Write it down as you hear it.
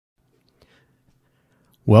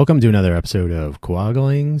Welcome to another episode of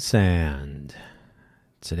Quaggling Sand.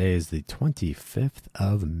 Today is the 25th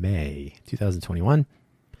of May, 2021.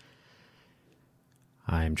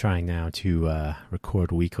 I'm trying now to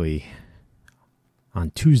record weekly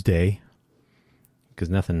on Tuesday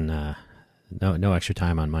because no extra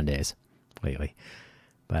time on Mondays lately.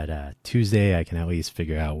 But Tuesday I can at least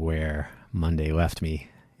figure out where Monday left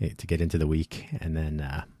me to get into the week, and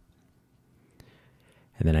then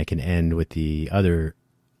I can end with the other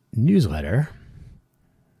newsletter.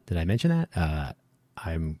 Did I mention that?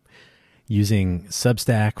 I'm using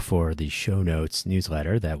Substack for the show notes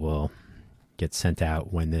newsletter that will get sent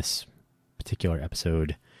out when this particular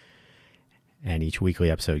episode and each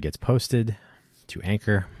weekly episode gets posted to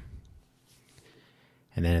Anchor.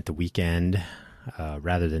 And then at the weekend,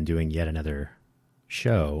 rather than doing yet another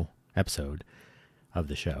episode of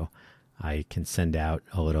the show, I can send out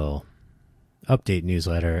a little update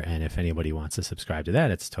newsletter, and if anybody wants to subscribe to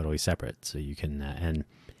that, it's totally separate. So you can, and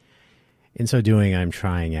in so doing, I'm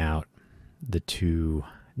trying out the two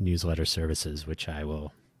newsletter services, which I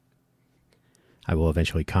will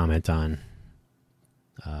eventually comment on.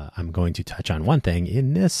 I'm going to touch on one thing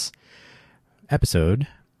in this episode.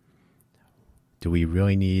 Do we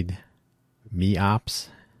really need MeOps?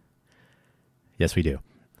 Yes, we do.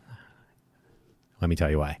 Let me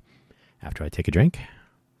tell you why. After I take a drink.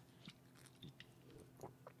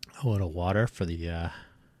 A little water for the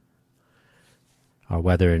our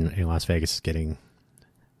weather in Las Vegas is getting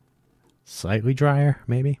slightly drier,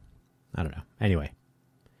 maybe. I don't know. Anyway,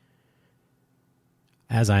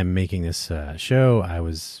 as I'm making this show,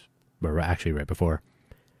 actually right before,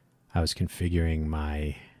 I was configuring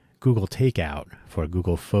my Google Takeout for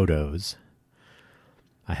Google Photos.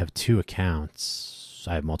 I have two accounts.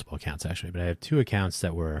 I have multiple accounts actually, but I have two accounts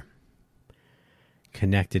that were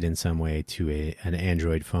connected in some way to an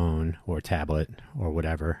Android phone or tablet or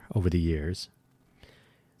whatever over the years.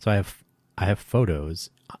 So I have photos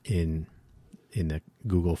in the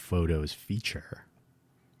Google Photos feature,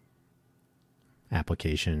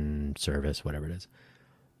 application, service, whatever it is.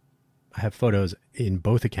 I have photos in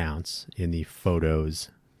both accounts in the Photos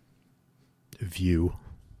view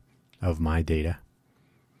of my data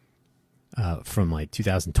from like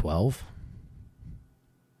 2012.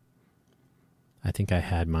 I think I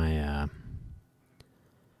had my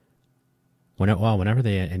whenever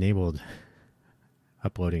they enabled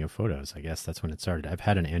uploading of photos, I guess that's when it started. I've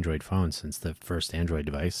had an Android phone since the first Android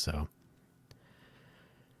device, so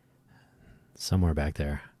somewhere back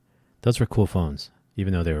there. Those were cool phones,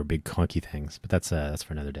 even though they were big clunky things. But that's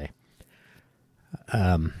for another day.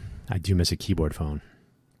 I do miss a keyboard phone.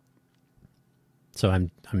 So I'm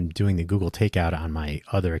doing the Google Takeout on my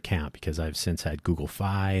other account because I've since had Google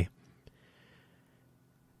Fi.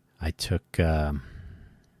 I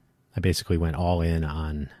basically went all in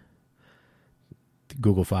on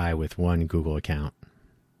Google Fi with one Google account.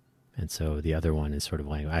 And so the other one is sort of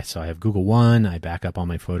like, I have Google One, I back up all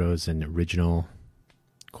my photos in original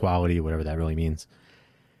quality, whatever that really means.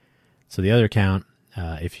 So the other account,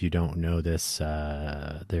 if you don't know this,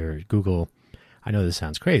 they're Google, I know this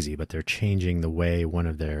sounds crazy, but they're changing the way one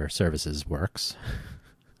of their services works.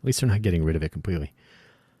 At least they're not getting rid of it completely.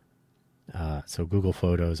 So Google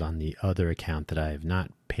Photos on the other account that I have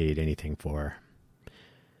not paid anything for,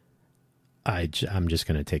 I'm just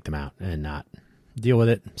going to take them out and not deal with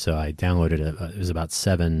it. So I downloaded it was about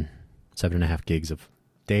 7.5 gigs of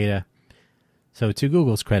data. So to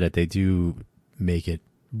Google's credit, they do make it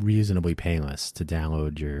reasonably painless to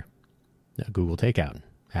download your Google Takeout,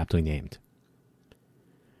 aptly named.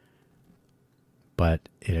 But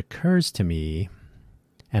it occurs to me,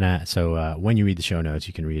 and so when you read the show notes,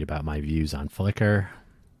 you can read about my views on Flickr,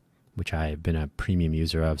 which I've been a premium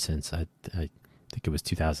user of since I think it was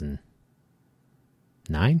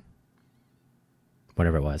 2009,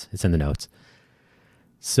 whatever it was. It's in the notes.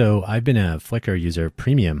 So I've been a Flickr user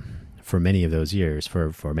premium for many of those years,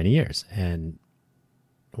 for many years. And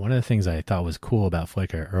one of the things I thought was cool about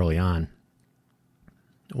Flickr early on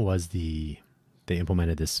was they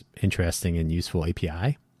implemented this interesting and useful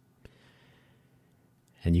API.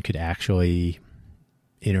 And you could actually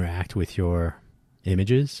interact with your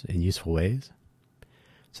images in useful ways.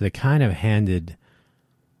 So they kind of handed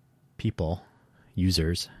people,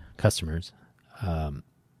 users, customers,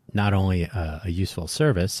 not only a useful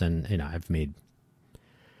service, and I've made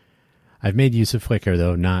use of Flickr,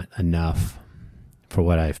 though not enough for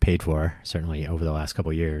what I've paid for. Certainly over the last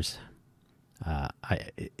couple of years,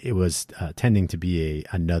 it was tending to be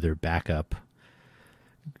another backup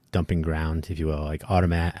dumping ground, if you will, like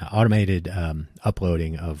automated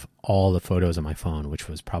uploading of all the photos on my phone, which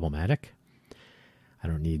was problematic. I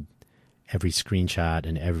don't need every screenshot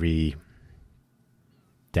and every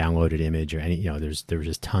downloaded image or any, there were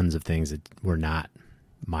just tons of things that were not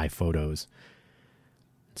my photos.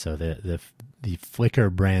 So the Flickr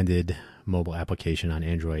branded mobile application on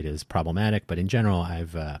Android is problematic, but in general, I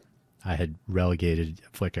had relegated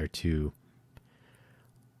Flickr to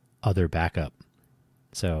other backup.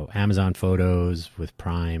 So Amazon Photos with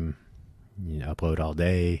Prime, upload all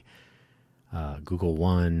day, Google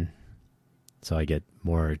One, so I get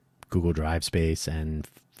more Google Drive space and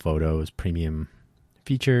Photos premium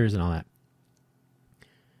features and all that,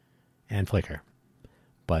 and Flickr.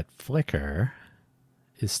 But Flickr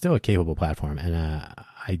is still a capable platform, and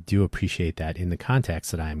I do appreciate that in the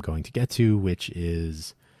context that I'm going to get to, which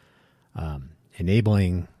is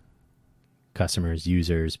enabling customers,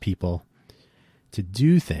 users, people to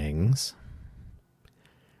do things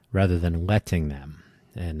rather than letting them.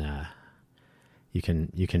 And you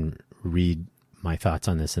can read my thoughts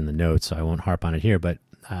on this in the notes, so I won't harp on it here. But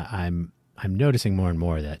I'm noticing more and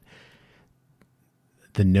more that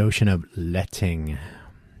the notion of letting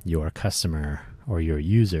your customer or your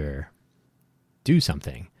user do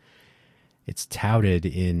something, it's touted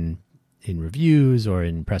in reviews or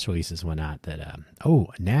in press releases and whatnot that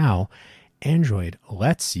now Android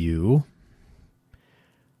lets you,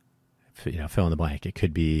 fill in the blank. It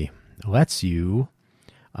could be lets you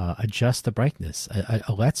adjust the brightness,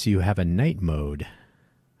 lets you have a night mode,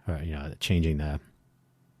 or changing the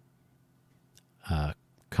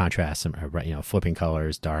contrast, or flipping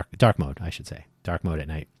colors, dark mode, I should say, dark mode at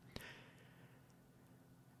night.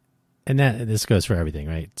 And this goes for everything,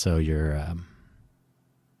 right? So your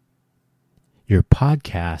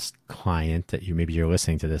podcast client that maybe you're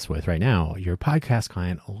listening to this with right now, your podcast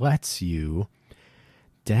client lets you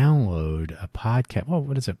download a podcast. Well,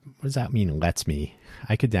 what does that mean? Lets me.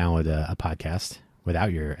 I could download a podcast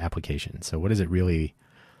without your application. So what is it really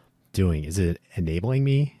doing? Is it enabling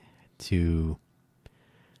me to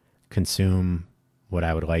consume what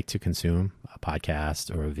I would like to consume, a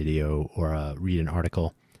podcast or a video or read an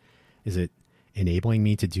article? Is it enabling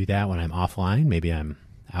me to do that when I'm offline? Maybe I'm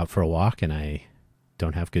out for a walk and I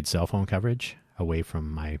don't have good cell phone coverage away from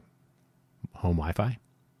my home Wi-Fi.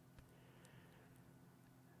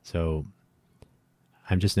 So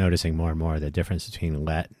I'm just noticing more and more the difference between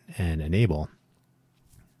let and enable.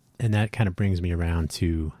 And that kind of brings me around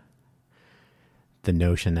to the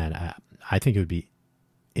notion that I think it would be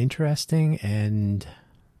interesting and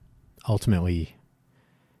ultimately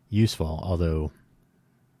useful, although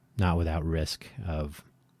not without risk of,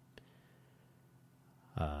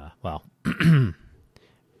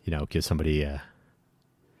 give somebody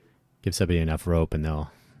enough rope and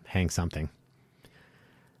they'll hang something.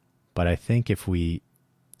 But I think if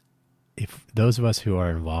those of us who are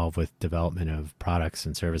involved with development of products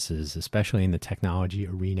and services, especially in the technology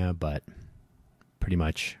arena, but pretty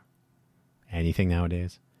much anything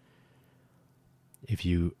nowadays, if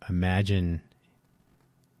you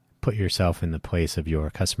put yourself in the place of your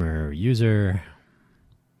customer or user,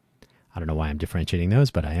 I don't know why I'm differentiating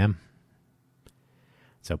those, but I am.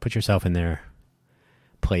 So put yourself in their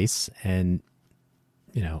place and,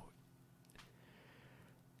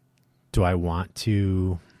 do I want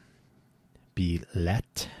to be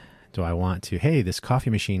let? Do I want to, hey, this coffee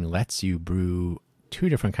machine lets you brew 2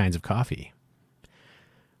 different kinds of coffee?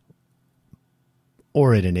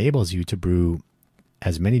 Or it enables you to brew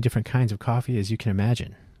as many different kinds of coffee as you can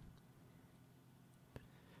imagine.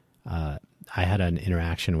 I had an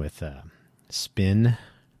interaction with Spinn,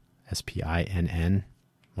 Spinn,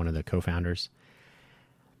 one of the co-founders.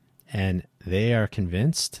 And they are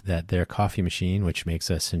convinced that their coffee machine, which makes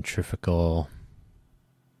a centrifugal,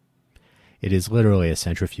 it is literally a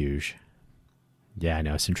centrifuge. Yeah, I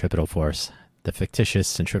know, centripetal force, the fictitious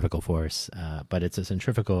centrifugal force, but it's a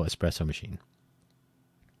centrifugal espresso machine.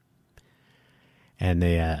 And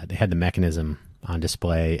they had the mechanism on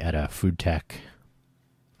display at a food tech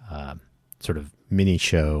sort of mini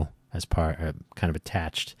show as part, kind of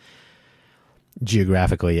attached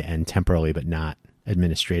geographically and temporally, but not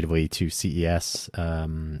administratively, to CES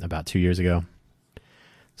about 2 years ago.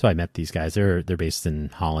 So I met these guys. They're based in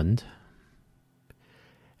Holland,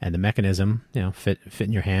 and the mechanism, fit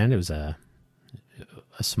in your hand. It was a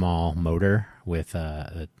small motor with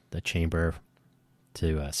a chamber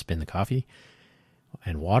to spin the coffee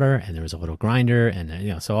and water, and there was a little grinder,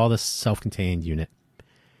 and so all this self-contained unit.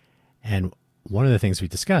 And one of the things we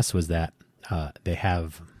discussed was that they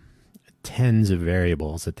have tens of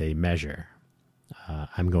variables that they measure.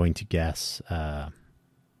 I'm going to guess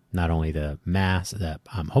not only the mass, that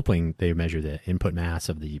I'm hoping they measure the input mass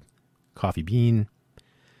of the coffee bean,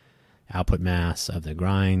 output mass of the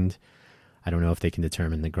grind, I don't know if they can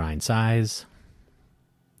determine the grind size.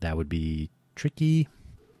 That would be tricky.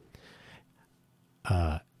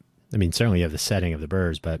 Certainly you have the setting of the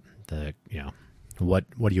burrs, but what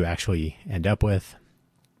do you actually end up with?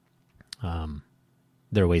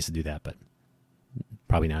 There are ways to do that, but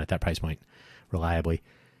probably not at that price point reliably.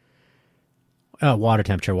 Water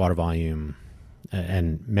temperature, water volume,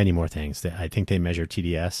 and many more things. I think they measure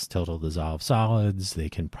TDS, total dissolved solids. They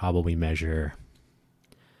can probably measure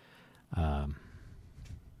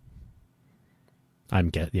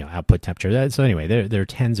output temperature. So anyway, there are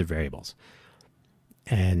tens of variables.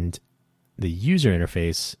 And the user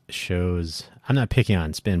interface shows, I'm not picking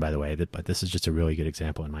on Spin, by the way, but this is just a really good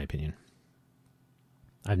example in my opinion.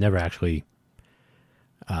 I've never actually,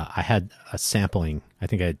 I had a sampling, I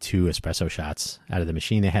think I had 2 espresso shots out of the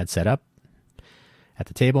machine they had set up at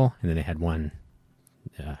the table, and then they had one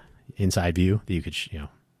inside view that you could,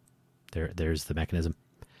 there's the mechanism.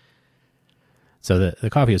 So the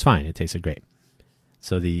coffee was fine. It tasted great.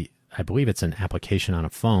 So I believe it's an application on a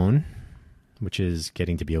phone, which is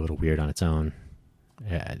getting to be a little weird on its own.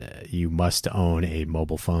 You must own a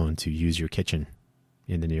mobile phone to use your kitchen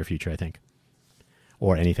in the near future, I think,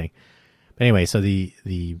 or anything. But anyway, so the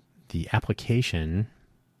application,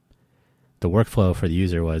 the workflow for the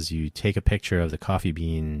user was you take a picture of the coffee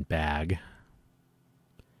bean bag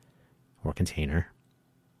or container,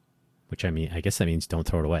 which I guess that means don't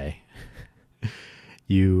throw it away.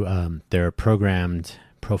 There are programmed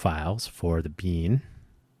profiles for the bean.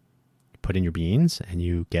 Put in your beans and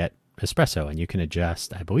you get espresso, and you can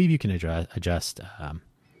adjust, I believe you can adjust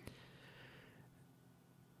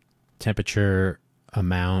temperature,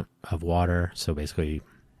 amount of water. So basically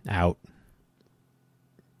out,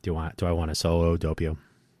 do I want a solo doppio?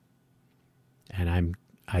 And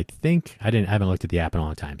I haven't looked at the app in a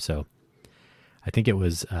long time. So I think it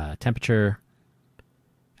was temperature,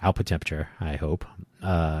 output temperature, I hope,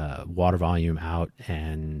 water volume out,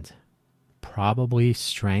 and probably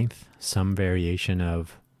strength, some variation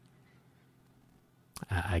of,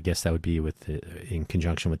 I guess that would be in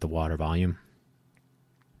conjunction with the water volume.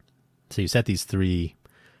 So you set these 3,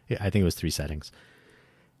 I think it was 3 settings,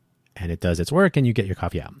 and it does its work, and you get your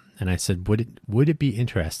coffee out. And I said, would it be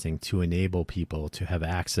interesting to enable people to have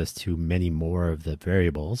access to many more of the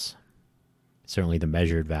variables, certainly the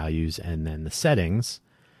measured values, and then the settings,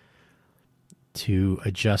 to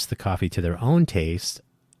adjust the coffee to their own taste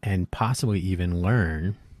and possibly even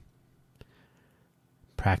learn,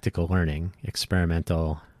 practical learning,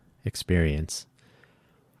 experimental experience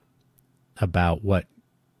about what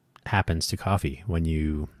happens to coffee when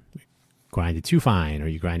you grind it too fine, or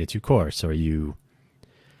you grind it too coarse, or you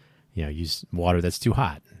use water that's too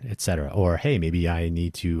hot, etc. Or, hey, maybe I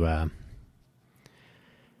need to,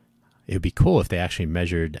 it would be cool if they actually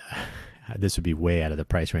measured, this would be way out of the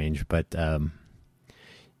price range, but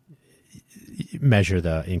measure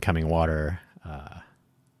the incoming water,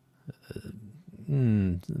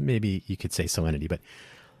 maybe you could say salinity, but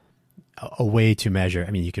a way to measure,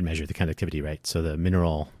 you can measure the conductivity, right? So the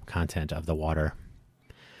mineral content of the water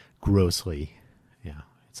grossly,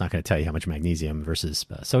 it's not going to tell you how much magnesium versus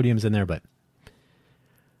sodium's in there, but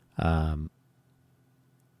I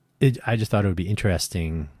just thought it would be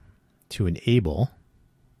interesting to enable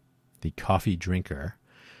the coffee drinker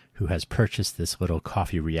who has purchased this little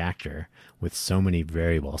coffee reactor with so many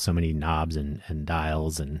variables, so many knobs and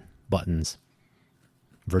dials and buttons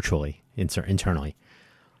virtually, internally.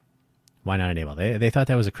 Why not enable? They thought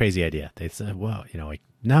that was a crazy idea. They said, well,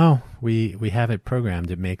 no, we have it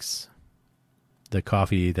programmed. It makes the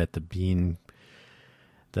coffee that the bean,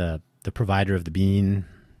 the provider of the bean,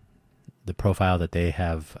 the profile that they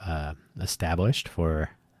have established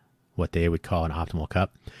for what they would call an optimal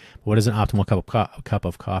cup. What is an optimal cup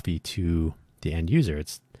of coffee to the end user?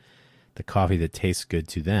 It's the coffee that tastes good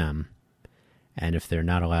to them. And if they're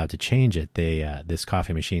not allowed to change it, this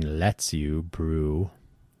coffee machine lets you brew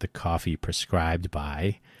the coffee prescribed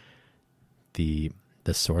by the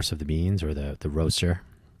source of the beans, or the roaster,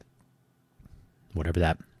 whatever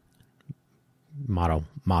that model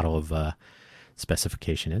of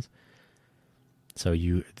specification is. So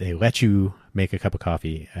they let you make a cup of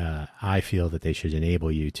coffee. I feel that they should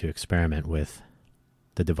enable you to experiment with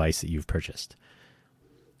the device that you've purchased.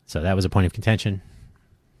 So that was a point of contention.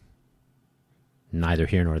 Neither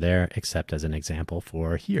here nor there, except as an example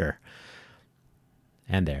for here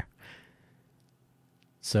and there.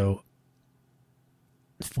 So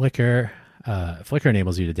Flickr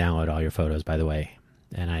enables you to download all your photos, by the way.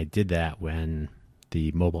 And I did that when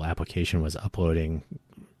the mobile application was uploading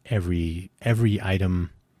every item,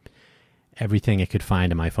 everything it could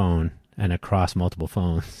find on my phone and across multiple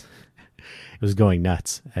phones. It was going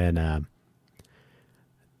nuts. And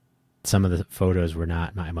some of the photos were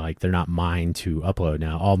not, I'm like, they're not mine to upload.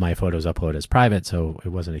 Now, all my photos upload as private, so it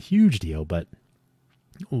wasn't a huge deal, but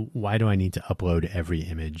why do I need to upload every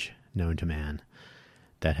image known to man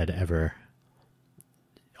that had ever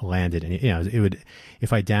landed? And, it would,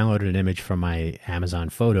 if I downloaded an image from my Amazon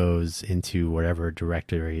photos into whatever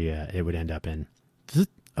directory it would end up in,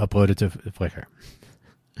 upload it to Flickr.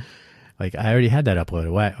 Like, I already had that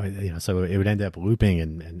uploaded, so it would end up looping,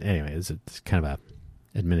 and anyway, it's kind of a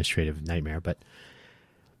administrative nightmare. But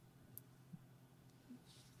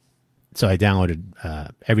so I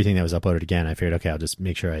downloaded everything that was uploaded again. I figured, okay, I'll just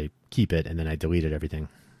make sure I keep it, and then I deleted everything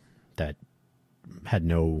that had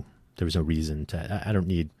there was no reason to. I don't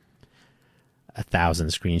need 1,000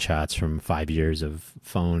 screenshots from 5 years of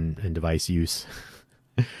phone and device use.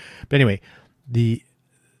 But anyway, the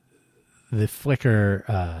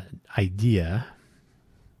Flickr idea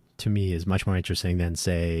to me is much more interesting than,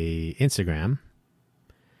 say, Instagram,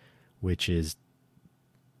 which is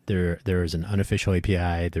there is an unofficial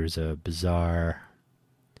API. There's a bizarre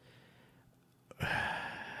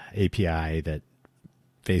API that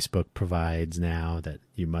Facebook provides now that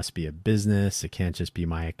you must be a business. It can't just be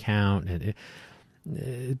my account. And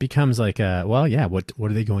it becomes like, what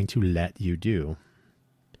are they going to let you do?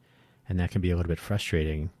 And that can be a little bit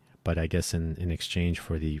frustrating. But I guess in exchange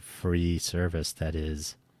for the free service that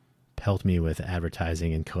is pelt me with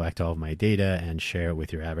advertising and collect all of my data and share it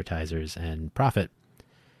with your advertisers and profit,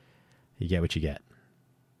 you get what you get.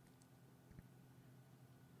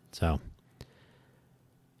 So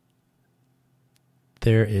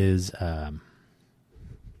there's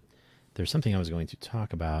something I was going to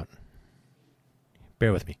talk about.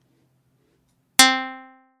 Bear with me.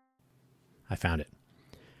 I found it.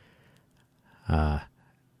 I'm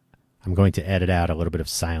going to edit out a little bit of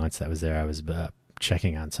silence that was there. I was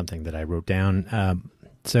checking on something that I wrote down.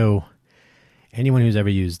 So anyone who's ever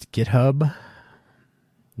used GitHub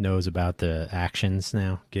knows about the actions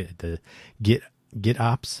now.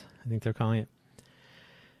 GitOps, I think they're calling it.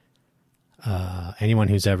 Anyone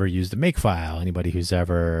who's ever used a Makefile, anybody who's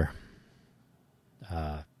ever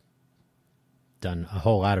done a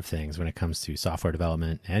whole lot of things when it comes to software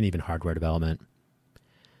development and even hardware development.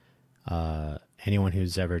 Anyone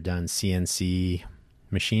who's ever done CNC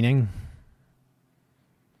machining,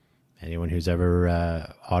 anyone who's ever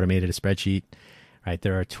automated a spreadsheet, right?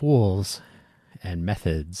 There are tools and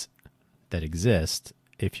methods that exist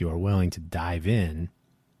if you are willing to dive in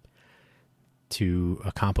to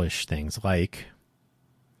accomplish things like,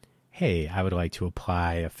 hey, I would like to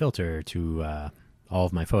apply a filter to all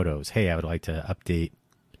of my photos. Hey, I would like to update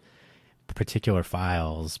particular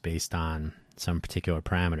files based on some particular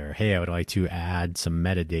parameter. Hey, I would like to add some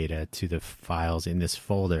metadata to the files in this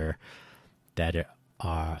folder that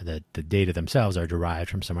are the data themselves are derived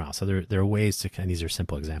from somewhere else. So there are ways to, and these are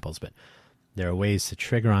simple examples, but there are ways to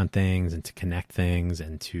trigger on things and to connect things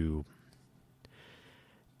and to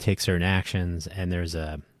take certain actions. And there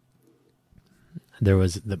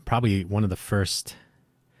was probably one of the first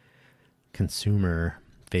consumer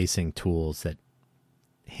facing tools that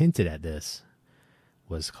hinted at this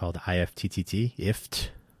was called IFTTT, IFT.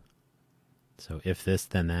 So if this,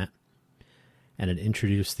 then that. And it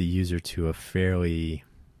introduced the user to a fairly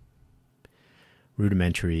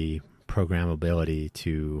rudimentary programmability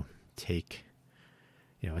to take,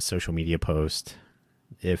 a social media post.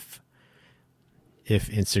 If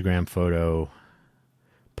Instagram photo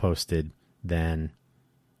posted, then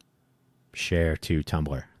share to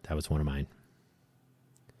Tumblr. That was one of mine.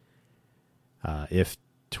 If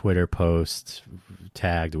Twitter post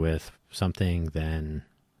tagged with something, then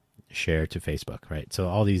share to Facebook, right? So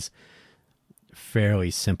all these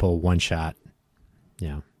fairly simple one-shot,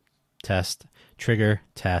 test, trigger,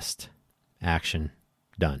 test, action,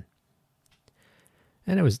 done.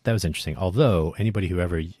 And that was interesting. Although anybody who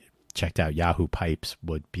ever checked out Yahoo Pipes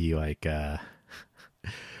would be like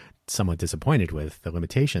somewhat disappointed with the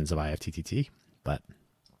limitations of IFTTT, but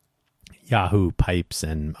Yahoo Pipes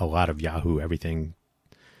and a lot of Yahoo everything,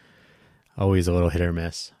 always a little hit or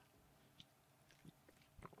miss,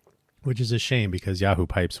 which is a shame because Yahoo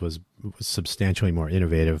Pipes was substantially more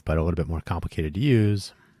innovative, but a little bit more complicated to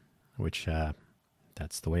use, which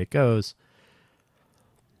that's the way it goes.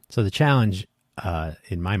 So the challenge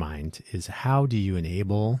in my mind is, how do you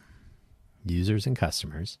enable users and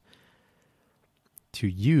customers to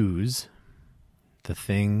use the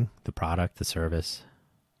thing, the product, the service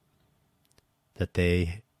that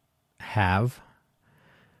they have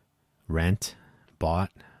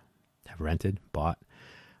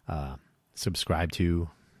subscribe to,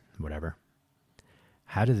 whatever.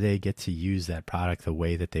 How do they get to use that product the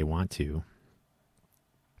way that they want to?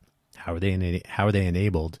 How are they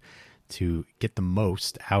enabled to get the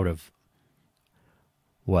most out of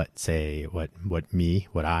what I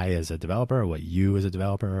as a developer, or what you as a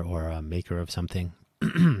developer or a maker of something,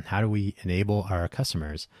 how do we enable our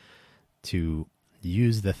customers to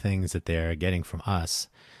use the things that they're getting from us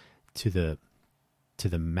to the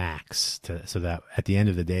max, so that at the end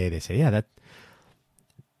of the day they say, yeah, that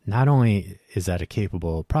not only is that a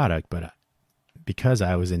capable product, but because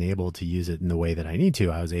I was enabled to use it in the way that I need to,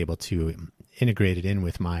 I was able to integrate it in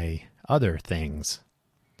with my other things,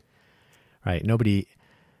 right?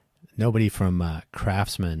 Nobody from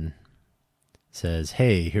Craftsman says,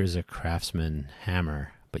 hey, here's a Craftsman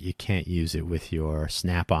hammer, but you can't use it with your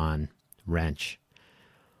Snap-on wrench.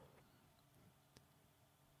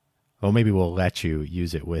 Well, maybe we'll let you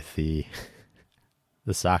use it with the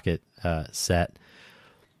socket set,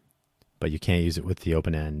 but you can't use it with the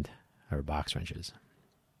open end or box wrenches.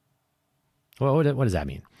 Well, what does that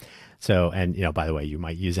mean? So, and by the way, you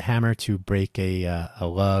might use a hammer to break a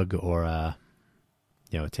lug, or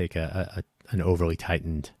take an overly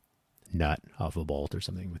tightened nut off a bolt or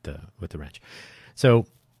something with the wrench. So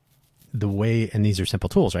the way, and these are simple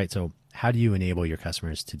tools, right? So how do you enable your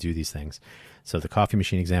customers to do these things? So the coffee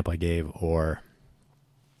machine example I gave, or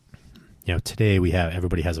today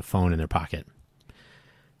everybody has a phone in their pocket,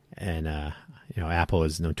 and Apple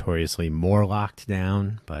is notoriously more locked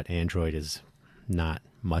down, but Android is not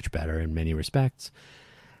much better in many respects.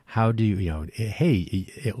 How do you, hey,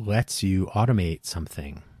 it lets you automate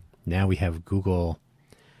something. Now we have Google,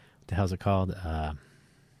 what the hell's it called? I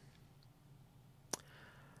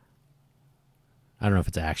don't know if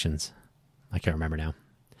it's Actions. I can't remember now.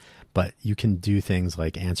 But you can do things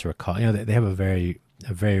like answer a call. They have a very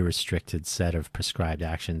restricted set of prescribed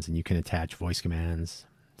actions, and you can attach voice commands.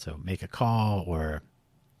 So make a call or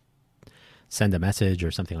send a message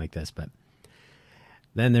or something like this. But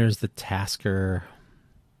then there's the Tasker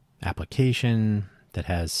application that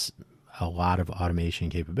has a lot of automation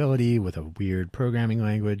capability with a weird programming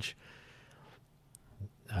language.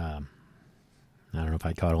 I don't know if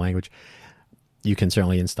I'd call it a language. You can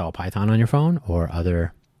certainly install Python on your phone or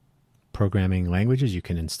other programming languages. You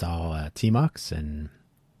can install Tmux and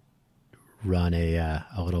run a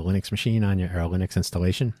little Linux machine or a Linux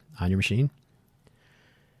installation on your machine.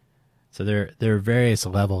 So there are various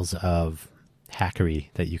levels of hackery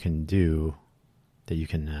that you can do, that you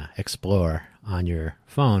can explore on your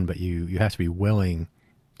phone, but you have to be willing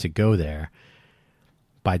to go there.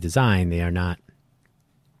 By design, they are not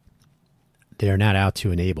out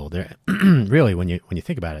to enable. They're really, when you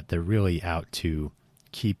think about it, they're really out to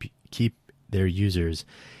keep their users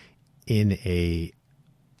in a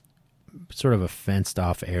sort of a fenced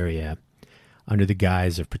off area under the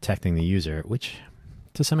guise of protecting the user, which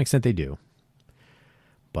to some extent they do.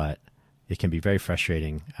 But it can be very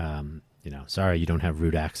frustrating. Sorry, you don't have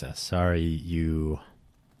root access. Sorry, you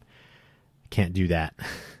can't do that.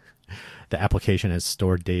 The application has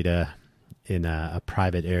stored data in a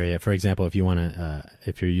private area. For example, if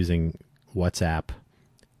you're using WhatsApp,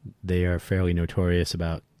 they are fairly notorious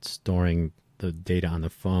about storing the data on the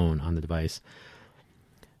phone, on the device,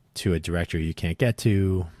 to a directory you can't get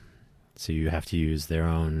to. So you have to use their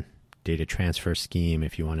own data transfer scheme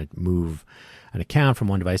if you want to move an account from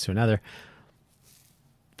one device to another.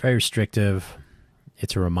 Very restrictive.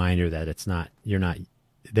 It's a reminder that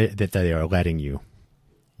that they are letting you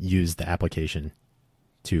use the application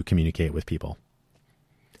to communicate with people.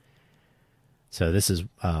 So this is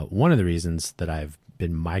one of the reasons that I've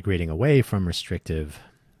been migrating away from restrictive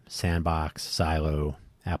sandbox, silo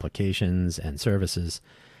applications and services,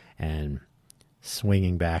 and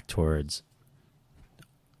swinging back towards,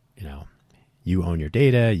 you own your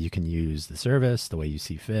data, you can use the service the way you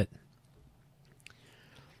see fit.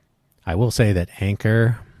 I will say that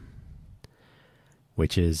Anchor,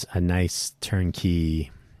 which is a nice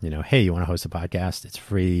turnkey, hey, you want to host a podcast? It's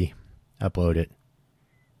free. Upload it.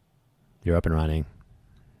 You're up and running.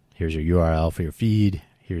 Here's your URL for your feed.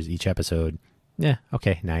 Here's each episode. Yeah,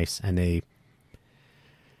 okay, nice. And they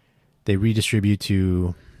redistribute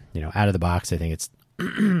to, out of the box, I think it's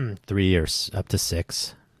 3 or up to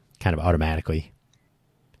 6, kind of automatically.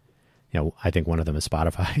 I think one of them is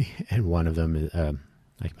Spotify, and one of them is,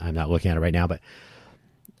 I'm not looking at it right now, but,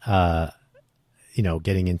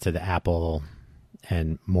 getting into the Apple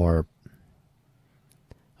and more,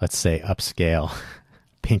 let's say, upscale,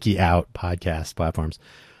 pinky out podcast platforms,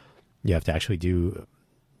 you have to actually do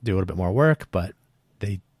a little bit more work, but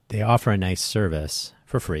they offer a nice service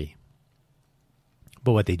for free.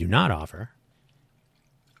 But what they do not offer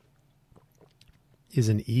is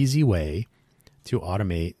an easy way to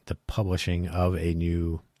automate the publishing of a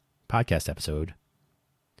new podcast episode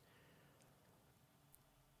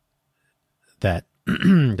that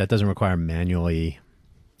that doesn't require manually,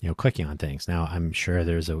 clicking on things. Now, I'm sure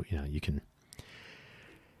there's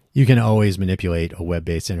you can always manipulate a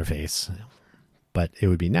web-based interface, but it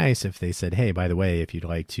would be nice if they said, hey, by the way, if you'd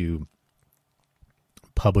like to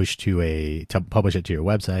publish it to your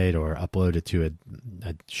website or upload it to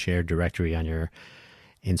a shared directory on your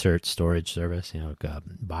insert storage service,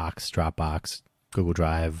 Box, Dropbox, Google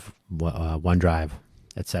Drive, OneDrive,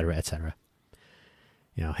 et cetera, et cetera.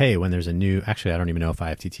 Hey, when there's a new, actually, I don't even know if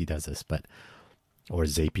IFTT does this, or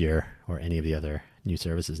Zapier or any of the other new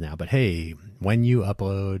services now, but hey, when you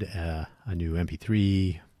upload a new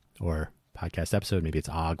MP3 or podcast episode, maybe it's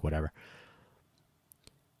OGG, whatever,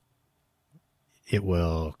 it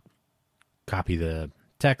will copy the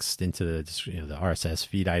text into the RSS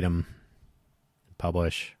feed item,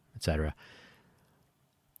 publish, etc.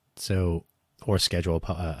 So, or schedule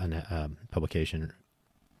a publication.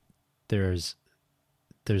 There's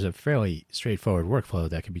a fairly straightforward workflow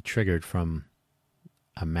that can be triggered from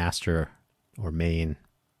a master or main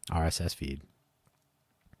RSS feed.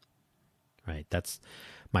 Right, that's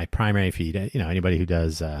my primary feed. Anybody who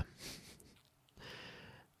does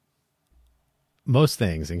most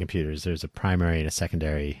things in computers, there's a primary and a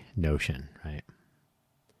secondary notion, right?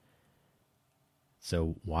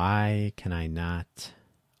 So why can I not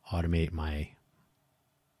automate my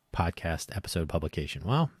podcast episode publication?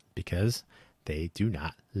 Well, because they do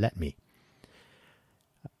not let me.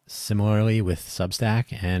 Similarly with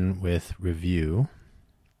Substack and with Review,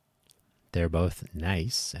 they're both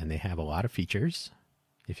nice and they have a lot of features.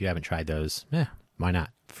 If you haven't tried those, why not?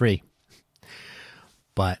 Free.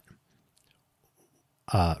 But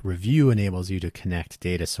Review enables you to connect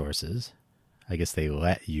data sources. I guess they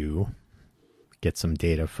let you get some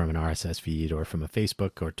data from an RSS feed or from a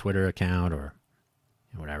Facebook or Twitter account or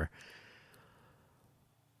whatever.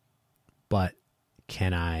 But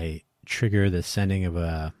can I trigger the sending of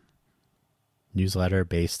a newsletter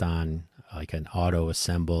based on like an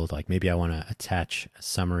auto-assembled, like maybe I want to attach a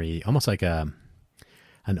summary, almost like an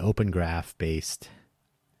open graph based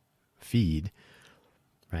feed,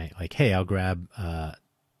 right? Like, hey, I'll grab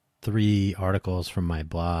 3 articles from my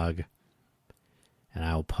blog and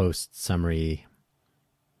I'll post summary,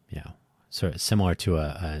 sort of similar to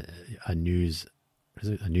a news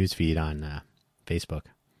feed on Facebook.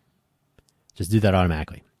 Just do that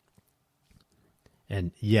automatically.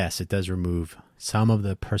 And yes, it does remove some of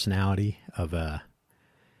the personality of a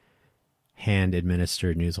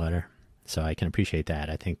hand-administered newsletter, so I can appreciate that.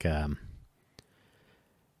 I think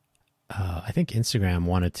Instagram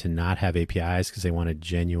wanted to not have APIs because they wanted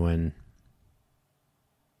genuine,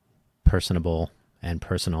 personable, and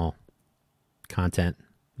personal content,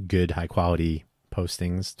 good, high-quality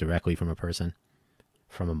postings directly from a person,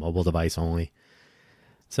 from a mobile device only.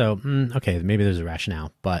 So, okay, maybe there's a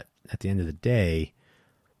rationale, but at the end of the day,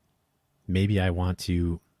 maybe I want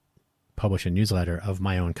to publish a newsletter of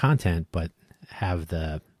my own content, but have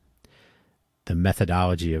the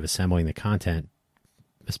methodology of assembling the content,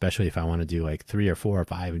 especially if I want to do like 3 or 4 or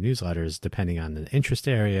 5 newsletters, depending on the interest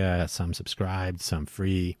area, some subscribed, some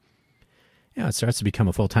free. It starts to become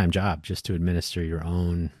a full-time job just to administer your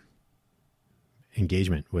own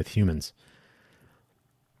engagement with humans.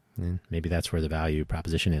 And maybe that's where the value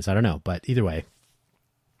proposition is. I don't know. But either way,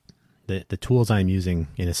 the tools I'm using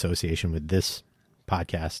in association with this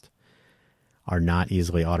podcast are not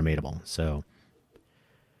easily automatable. So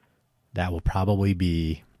that will probably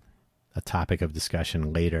be a topic of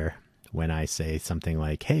discussion later when I say something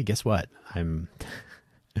like, hey, guess what? I'm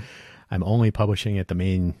only publishing at the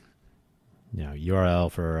main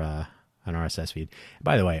URL for an RSS feed.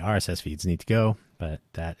 By the way, RSS feeds need to go, but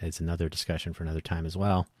that is another discussion for another time as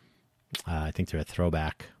well. I think they're a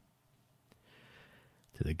throwback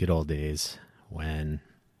to the good old days when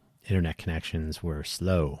internet connections were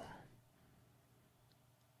slow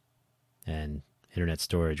and internet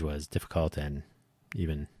storage was difficult and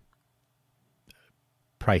even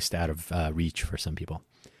priced out of reach for some people.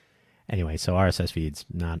 Anyway, so RSS feeds,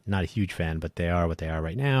 not a huge fan, but they are what they are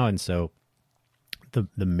right now. And so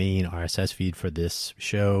the main RSS feed for this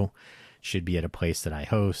show should be at a place that I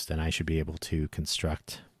host, and I should be able to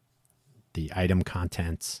construct the item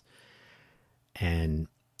contents and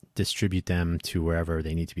distribute them to wherever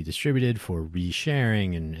they need to be distributed for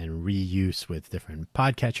resharing and reuse with different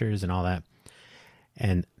podcatchers and all that.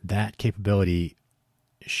 And that capability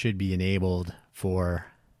should be enabled for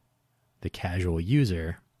the casual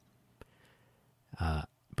user,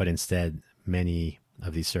 but instead many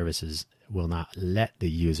of these services will not let the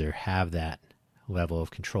user have that level of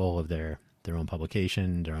control of their own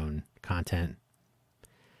publication, their own content.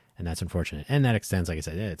 And that's unfortunate. And that extends, like I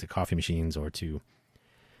said, to coffee machines or to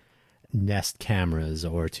Nest cameras,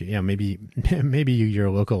 or to, maybe your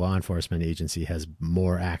local law enforcement agency has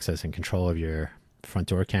more access and control of your front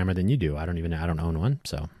door camera than you do. I don't own one,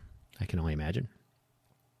 so I can only imagine.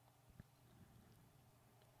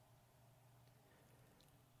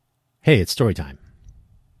 Hey, it's story time.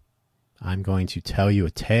 I'm going to tell you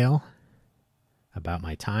a tale about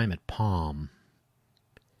my time at Palm.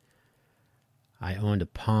 I owned a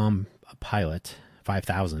Palm Pilot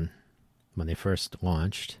 5000 when they first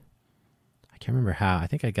launched. I can't remember how. I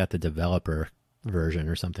think I got the developer version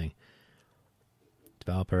or something.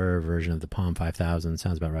 Developer version of the Palm 5000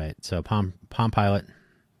 sounds about right. So Palm Pilot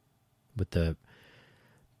with the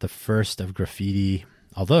first of graffiti.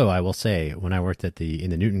 Although I will say, when I worked in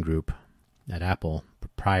the Newton group at Apple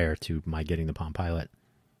prior to my getting the Palm Pilot,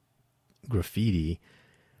 graffiti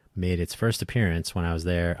made its first appearance when I was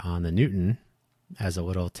there on the Newton as a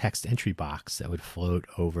little text entry box that would float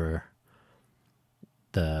over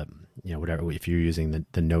the, whatever, if you're using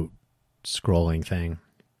the note scrolling thing.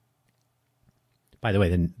 By the way,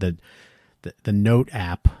 the note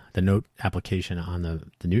app, the note application on the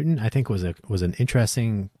Newton, I think was an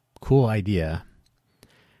interesting, cool idea.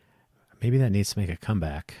 Maybe that needs to make a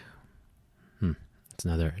comeback. It's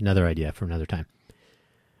another idea for another time.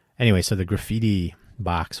 Anyway, so the graffiti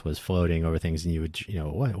box was floating over things, and you would,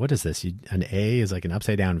 what is this? An A is like an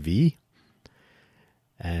upside down V.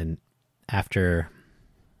 And after,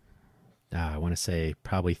 I want to say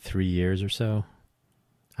probably 3 years or so,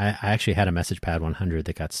 I actually had a MessagePad 100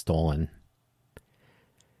 that got stolen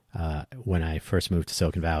when I first moved to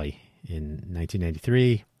Silicon Valley in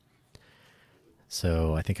 1993.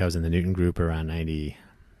 So I think I was in the Newton group around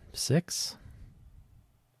 96,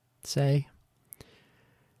 say.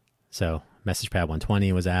 So MessagePad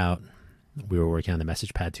 120 was out. We were working on the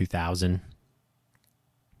MessagePad 2000,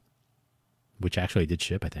 which actually did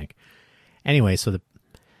ship, I think. Anyway, so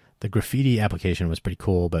the graffiti application was pretty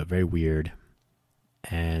cool, but very weird.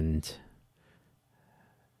 And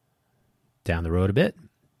down the road a bit,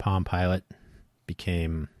 Palm Pilot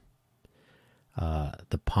became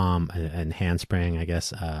the Palm and Handspring, I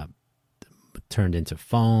guess, turned into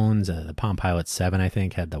phones. The Palm Pilot 7, I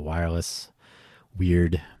think, had the wireless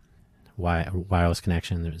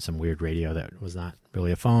connection. There was some weird radio that was not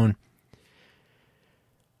really a phone.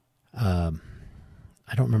 I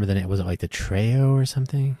don't remember the name. Was it like the Treo or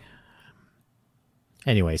something?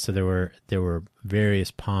 Anyway, so there were various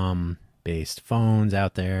Palm-based phones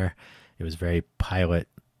out there. It was very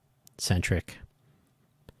pilot-centric.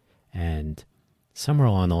 And somewhere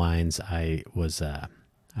along the lines, I was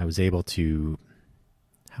able to,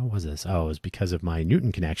 how was this? Oh, it was because of my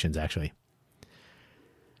Newton connections, actually.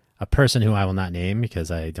 A person who I will not name because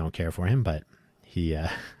I don't care for him, but he,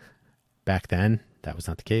 back then, that was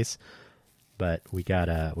not the case. But we had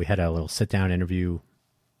a little sit-down interview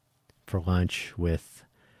for lunch with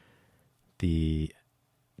I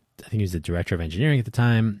think he was the director of engineering at the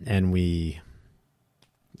time, and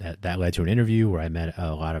that led to an interview where I met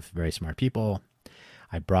a lot of very smart people.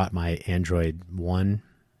 I brought my Android 1,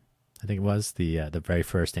 I think it was, the very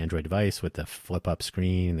first Android device with the flip-up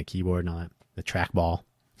screen and the keyboard and all that, the trackball.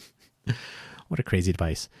 What a crazy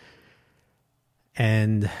device.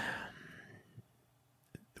 And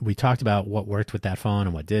we talked about what worked with that phone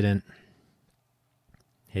and what didn't.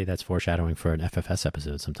 Hey, that's foreshadowing for an FFS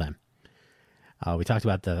episode sometime. We talked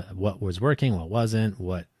about what was working, what wasn't,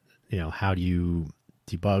 how do you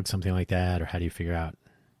debug something like that, or how do you figure out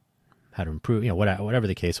how to improve, whatever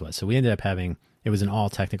the case was. So we ended up it was an all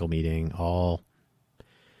technical meeting, all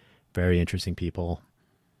very interesting people.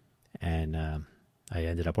 And I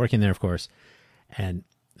ended up working there, of course. And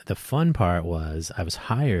the fun part was I was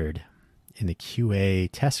hired in the QA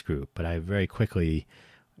test group, but I very quickly,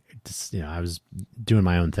 I was doing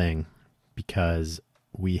my own thing because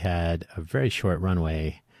we had a very short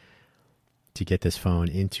runway to get this phone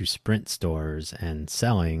into Sprint stores and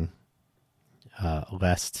selling,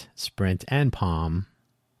 lest Sprint and Palm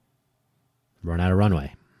run out of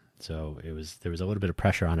runway. So there was a little bit of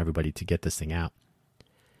pressure on everybody to get this thing out.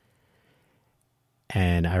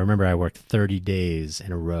 And I remember I worked 30 days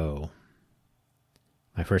in a row.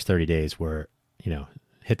 My first 30 days were,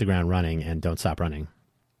 hit the ground running and don't stop running.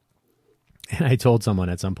 And I told someone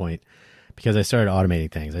at some point, because I started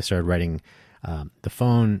automating things, I started writing,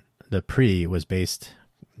 the pre was based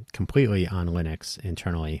completely on Linux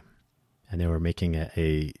internally, and they were making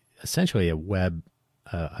essentially a web,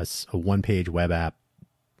 a one-page web app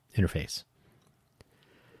interface.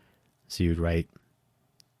 So you'd write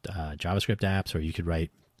JavaScript apps, or you could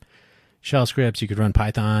write shell scripts, you could run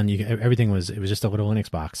Python, it was just a little Linux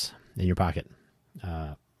box in your pocket.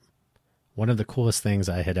 One of the coolest things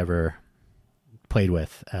I had ever played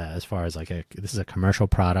with as far as like this is a commercial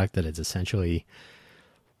product that is essentially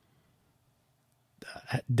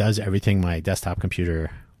does everything my desktop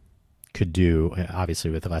computer could do,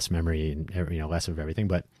 obviously with less memory and less of everything.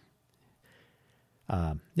 But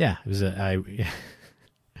it was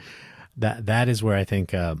that is where I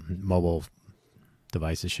think mobile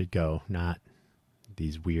devices should go, not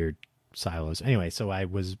these weird silos. Anyway, so I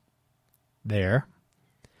was there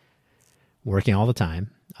working all the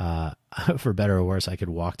time. For better or worse, I could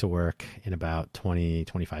walk to work in about 20,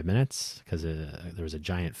 25 minutes because there was a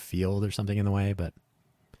giant field or something in the way, but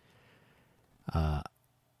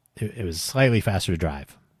it was slightly faster to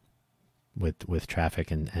drive with traffic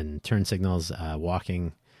and turn signals.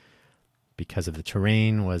 Walking because of the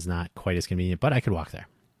terrain was not quite as convenient, but I could walk there.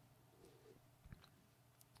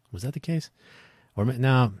 Was that the case? Or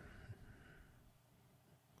no,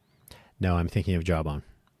 I'm thinking of Jawbone.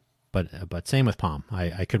 But same with Palm.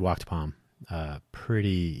 I could walk to Palm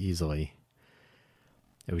pretty easily.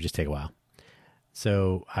 It would just take a while.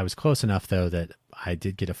 So I was close enough, though, that I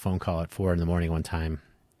did get a phone call at 4 a.m. one time,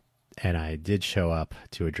 and I did show up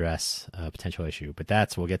to address a potential issue. But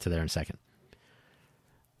we'll get to there in a second.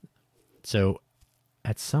 So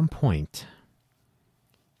at some point,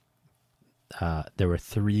 there were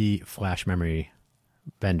 3 flash memory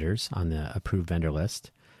vendors on the approved vendor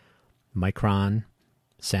list: Micron,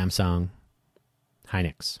 Samsung,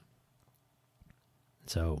 Hynix.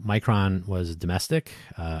 So Micron was domestic,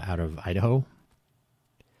 out of Idaho.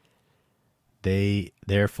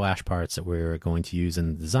 Their flash parts that we're going to use in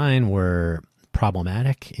the design were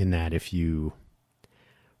problematic in that if you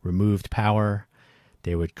removed power,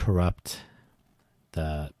 they would corrupt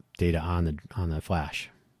the data on the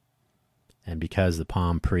flash. And because the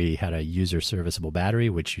Palm Pre had a user serviceable battery,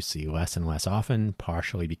 which you see less and less often,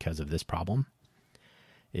 partially because of this problem,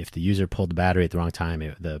 if the user pulled the battery at the wrong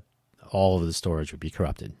time, all of the storage would be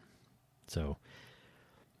corrupted. So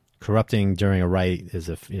corrupting during a write is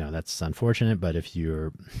that's unfortunate, but if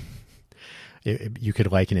you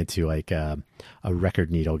could liken it to like a record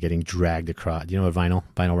needle getting dragged across. Do you know what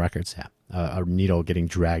vinyl records? Yeah, a needle getting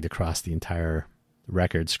dragged across the entire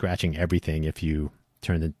record, scratching everything if you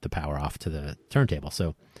turn the power off to the turntable.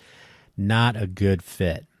 So not a good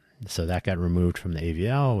fit. So that got removed from the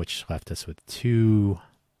AVL, which left us with 2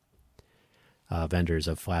 vendors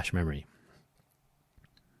of flash memory.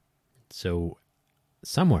 So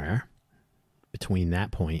somewhere between that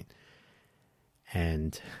point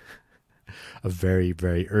and a very,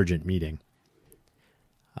 very urgent meeting,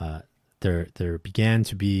 there began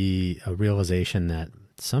to be a realization that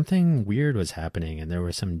something weird was happening, and there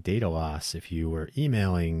was some data loss if you were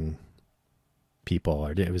emailing people,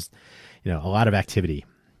 or it was, a lot of activity.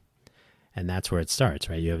 And that's where it starts,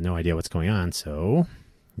 right? You have no idea what's going on, so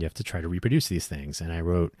you have to try to reproduce these things. And I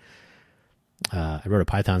wrote a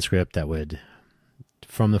Python script that would,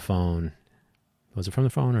 from the phone, was it from the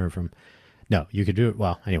phone or from? No, you could do it.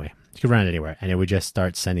 Well, anyway, you could run it anywhere, and it would just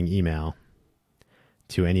start sending email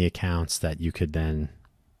to any accounts that you could then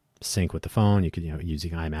sync with the phone. You could,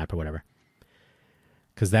 using IMAP or whatever.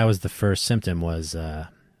 Because that was the first symptom, was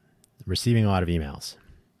receiving a lot of emails.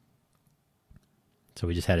 So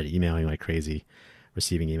we just had it emailing like crazy,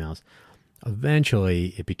 receiving emails.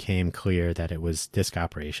 Eventually, it became clear that it was disk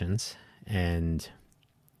operations. And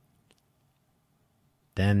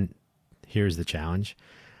then here's the challenge.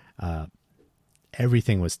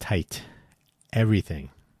 Everything was tight. Everything,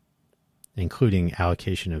 including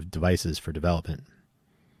allocation of devices for development.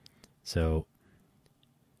 So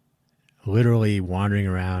literally wandering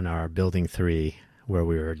around our building 3 where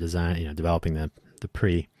we were developing the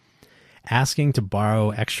pre, asking to borrow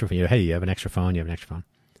extra, hey, you have an extra phone,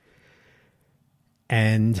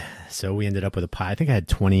 And so we ended up with I think I had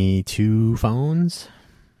 22 phones,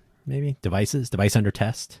 maybe, device under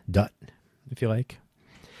test, DUT, if you like.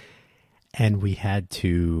 And we had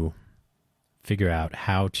to figure out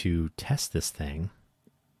how to test this thing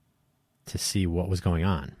to see what was going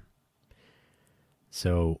on.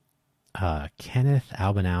 So Kenneth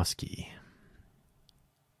Albanowski,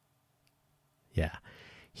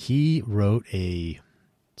 he wrote a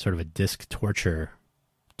sort of a disk torture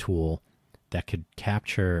tool that could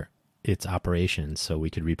capture its operations so we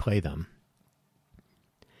could replay them.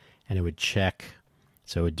 And it would check,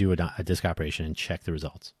 so it would do a disk operation and check the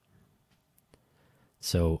results.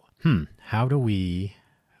 So, how do we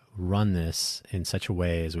run this in such a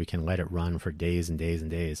way as we can let it run for days and days and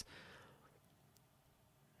days?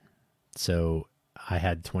 So I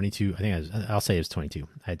had 22, I'll say it was 22.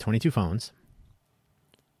 I had 22 phones,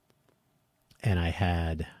 and I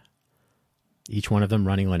had each one of them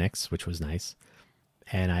running Linux, which was nice.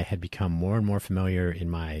 And I had become more and more familiar in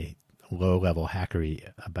my low-level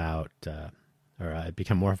hackery about, or I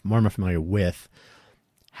become more and more familiar with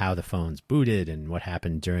how the phone's booted and what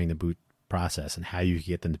happened during the boot process and how you can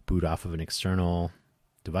get them to boot off of an external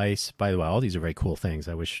device. By the way, all these are very cool things.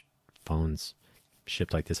 I wish phones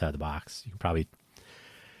shipped like this out of the box. You can probably,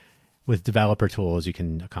 with developer tools, you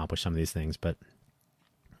can accomplish some of these things. But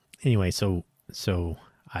anyway, so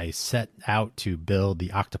I set out to build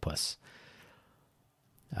the octopus.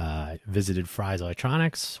 I visited Fry's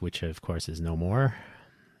Electronics, which of course is no more.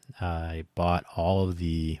 I bought all of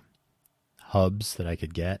the hubs that I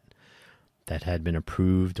could get that had been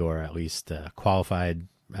approved or at least qualified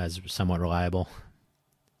as somewhat reliable.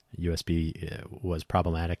 USB was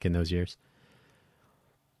problematic in those years.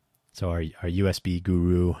 So our USB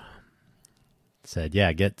guru said,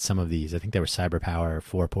 yeah, get some of these. I think they were CyberPower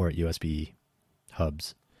 4-port USB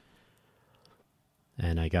hubs.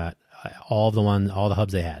 And I got all the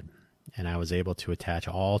hubs they had. And I was able to attach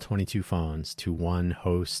all 22 phones to one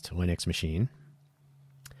host Linux machine.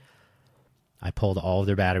 I pulled all of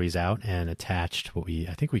their batteries out and attached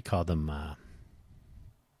I think we called them, I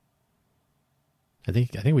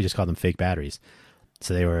think we just called them fake batteries.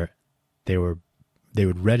 So they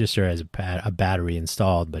would register as a battery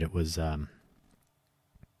installed, but it was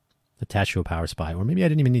attached to a power supply, or maybe I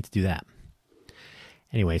didn't even need to do that.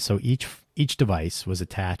 Anyway, so each device was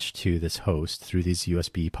attached to this host through these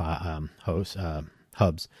USB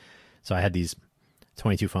hubs. So I had these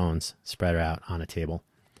 22 phones spread out on a table.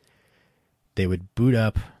 They would boot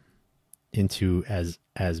up into as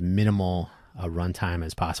minimal a runtime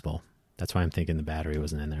as possible. That's why I'm thinking the battery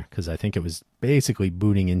wasn't in there, because I think it was basically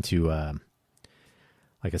booting into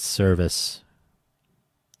like a service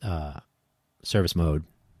mode.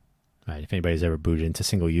 Right? If anybody's ever booted into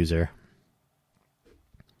single user.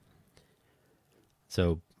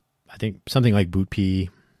 So I think something like bootp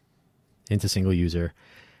into single user,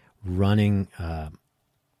 running and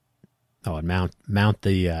mount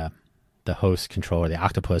the host controller, the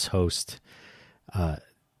Octopus host,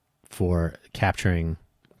 for capturing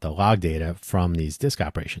the log data from these disk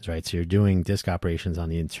operations, right? So you're doing disk operations on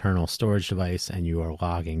the internal storage device, and you are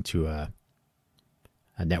logging to a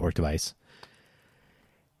network device,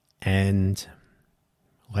 and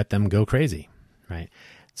let them go crazy, right?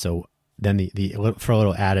 So then for a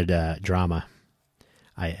little added drama,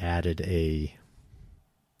 I added a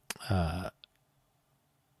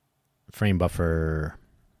frame buffer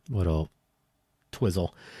little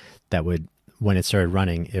twizzle that would, when it started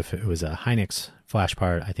running, if it was a Hynix flash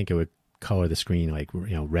part, I think it would color the screen like,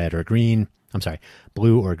 red or green. I'm sorry,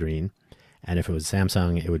 blue or green. And if it was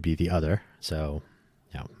Samsung, it would be the other. So,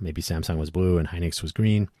 maybe Samsung was blue and Hynix was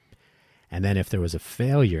green. And then if there was a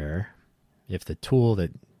failure, if the tool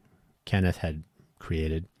that Kenneth had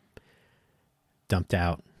created dumped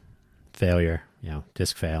out failure,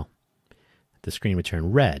 disk fail, the screen would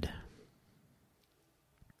turn red.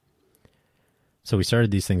 So we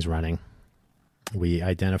started these things running. We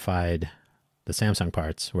identified the Samsung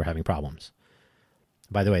parts were having problems.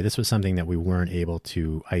 By the way, this was something that we weren't able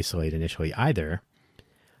to isolate initially either.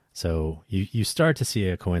 So you start to see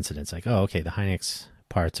a coincidence, like, oh, okay, the Hynix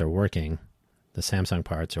parts are working. The Samsung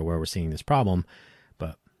parts are where we're seeing this problem.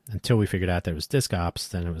 But until we figured out that it was disk ops,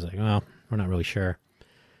 then it was like, well, we're not really sure.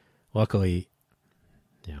 Luckily,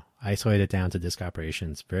 isolate it down to disk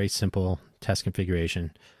operations. Very simple test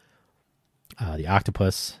configuration. The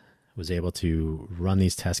Octopus was able to run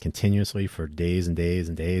these tests continuously for days and days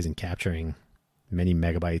and days, and capturing many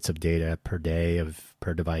megabytes of data per day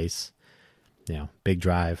per device. Big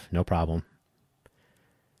drive, no problem.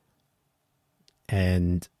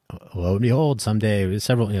 And lo and behold, someday, it was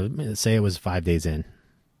say it was 5 days in,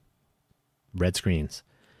 red screens.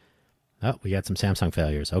 Oh, we got some Samsung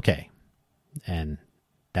failures. Okay. And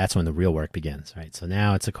that's when the real work begins, right? So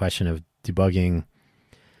now it's a question of debugging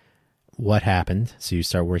what happened. So you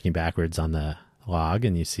start working backwards on the log,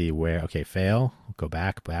 and you see where, okay, fail, go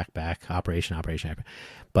back, operation.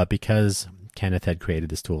 But because Kenneth had created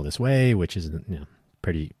this tool this way, which is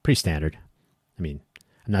pretty standard. I mean,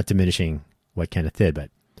 I'm not diminishing what Kenneth did,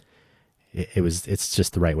 but it's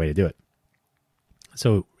just the right way to do it.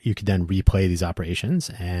 So you could then replay these operations,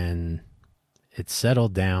 and it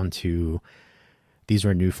settled down to, these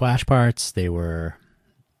were new flash parts. They were,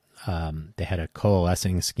 they had a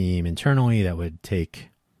coalescing scheme internally that would take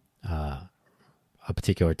a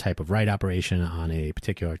particular type of write operation on a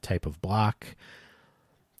particular type of block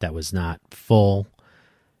that was not full,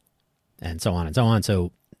 and so on and so on.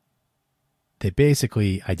 So they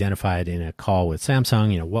basically identified in a call with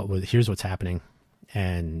Samsung, here's what's happening.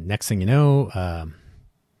 And next thing you know,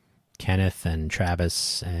 Kenneth and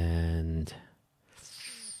Travis and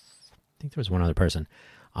I think there was one other person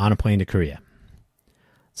on a plane to Korea.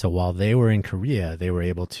 So while they were in Korea, they were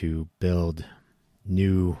able to build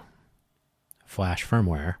new flash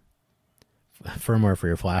firmware for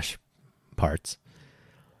your flash parts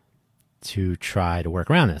to try to work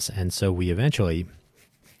around this. And so we eventually,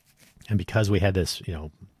 and because we had this,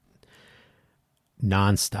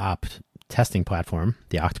 non-stop testing platform,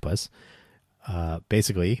 the Octopus,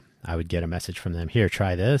 basically I would get a message from them, here,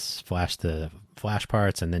 try this, flash the flash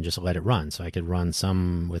parts, and then just let it run. So I could run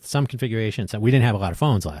some with some configurations. We didn't have a lot of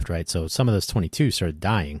phones left, right? So some of those 22 started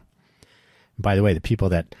dying. By the way, the people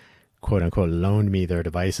that quote unquote loaned me their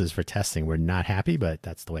devices for testing were not happy, but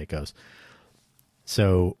that's the way it goes.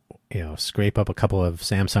 So, scrape up a couple of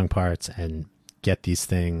Samsung parts and get these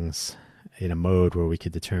things in a mode where we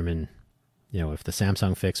could determine, if the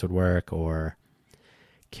Samsung fix would work, or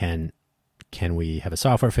can we have a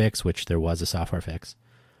software fix, which there was a software fix.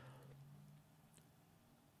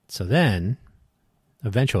 So then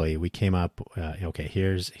eventually we came up, okay,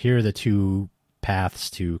 here are the two paths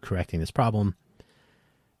to correcting this problem: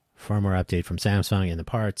 firmware update from Samsung in the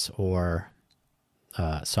parts, or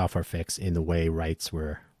software fix in the way writes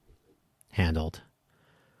were handled.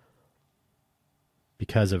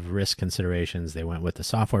 Because of risk considerations, they went with the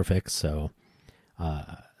software fix. So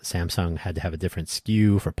Samsung had to have a different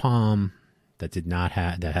SKU for Palm that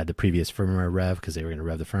had the previous firmware rev, because they were going to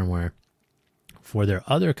rev the firmware. For their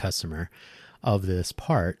other customer of this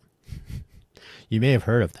part, you may have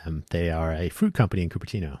heard of them. They are a fruit company in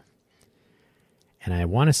Cupertino. And I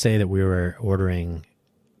want to say that we were ordering,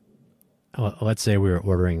 let's say we were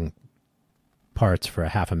ordering parts for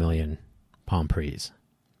 500,000 Palm Pres.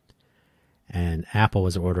 And Apple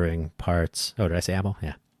was ordering parts. Oh, did I say Apple?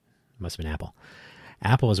 Yeah, must have been Apple.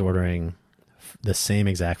 Apple was ordering the same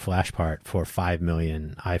exact flash part for 5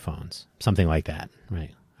 million iPhones, something like that,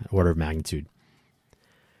 right? Order of magnitude.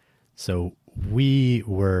 So we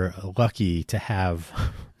were lucky to have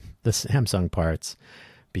the Samsung parts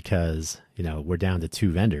because, we're down to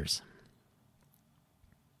 2 vendors.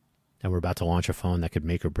 And we're about to launch a phone that could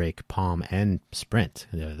make or break Palm and Sprint.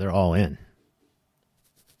 They're all in.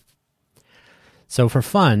 So for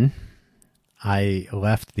fun, I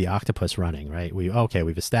left the Octopus running, right?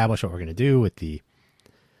 We've established what we're going to do with the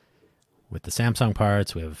Samsung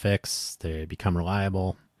parts. We have a fix. They become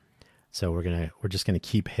reliable. So we're just gonna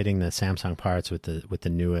keep hitting the Samsung parts with the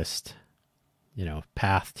newest,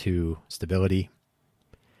 path to stability.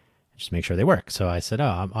 Just make sure they work. So I said,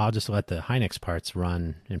 I'll just let the Hynix parts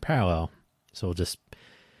run in parallel. So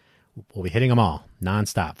we'll be hitting them all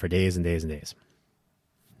nonstop for days and days and days.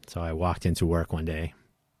 So I walked into work one day.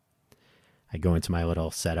 I go into my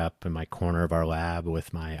little setup in my corner of our lab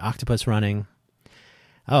with my Octopus running.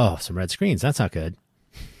 Oh, some red screens. That's not good.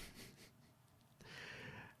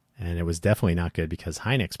 And it was definitely not good because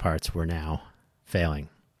Hynix parts were now failing.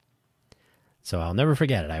 So I'll never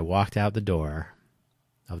forget it. I walked out the door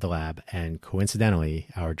of the lab, and coincidentally,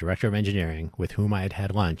 our director of engineering, with whom I had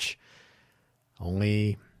had lunch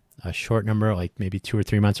only a short number, like maybe 2 or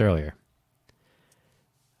 3 months earlier,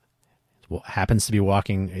 happens to be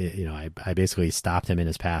walking. I basically stopped him in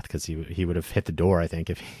his path because he would have hit the door, I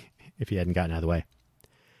think, if he hadn't gotten out of the way.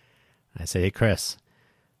 I say, hey, Chris,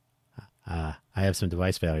 I have some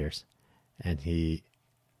device failures. And he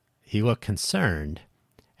looked concerned.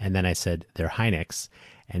 And then I said, they're Hynix.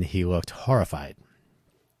 And he looked horrified.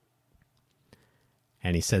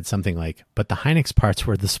 And he said something like, but the Hynix parts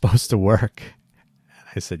were supposed to work. And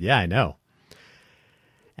I said, yeah, I know.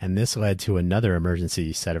 And this led to another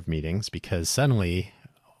emergency set of meetings because suddenly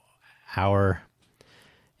our,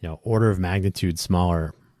 order of magnitude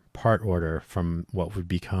smaller part order from what would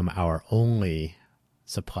become our only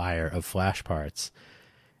supplier of flash parts.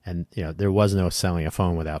 And, there was no selling a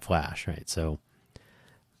phone without flash, right? So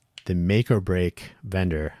the make or break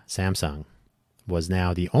vendor, Samsung, was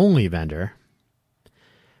now the only vendor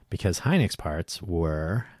because Hynix parts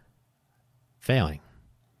were failing.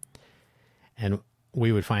 And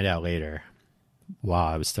we would find out later, while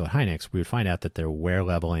I was still at Hynix, we would find out that their wear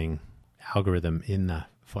leveling algorithm in the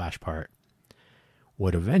flash part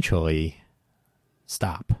would eventually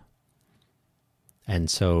stop. And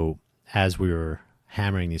so as we were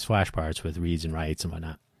hammering these flash parts with reads and writes and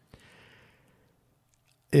whatnot,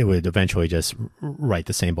 it would eventually just write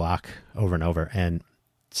the same block over and over. And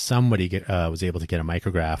somebody was able to get a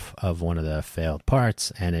micrograph of one of the failed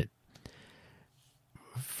parts, and it,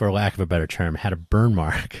 for lack of a better term, had a burn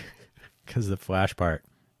mark because the flash part,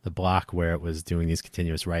 the block where it was doing these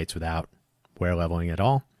continuous writes without wear leveling at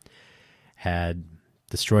all, had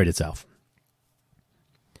destroyed itself.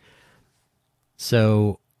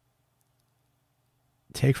 So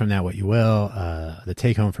take from that what you will. The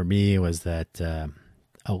take home for me was that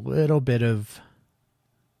a little bit of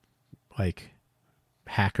like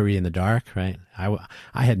hackery in the dark, right?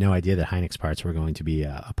 I had no idea that Hynix parts were going to be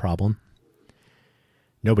a problem.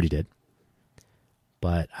 Nobody did.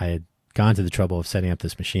 But I had gone to the trouble of setting up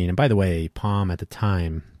this machine. And by the way, Palm at the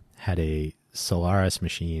time had a Solaris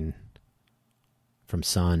machine from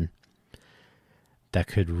Sun that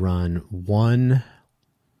could run one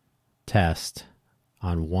test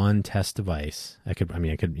on one test device. I could,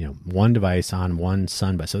 one device on one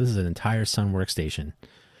Sun, but so this is an entire Sun workstation.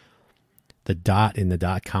 The dot in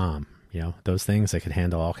the .com, those things that could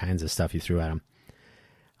handle all kinds of stuff you threw at them.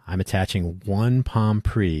 I'm attaching one Palm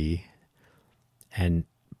Pre and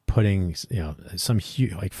putting, some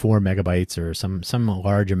huge, like 4 megabytes or some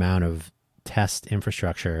large amount of test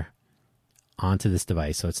infrastructure onto this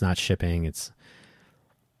device. So it's not shipping. It's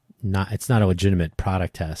not a legitimate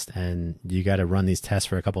product test. And you got to run these tests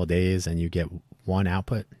for a couple of days and you get one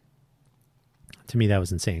output. To me, that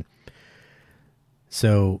was insane.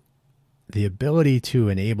 So the ability to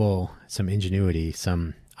enable some ingenuity,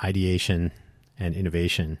 some ideation and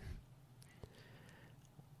innovation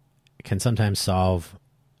can sometimes solve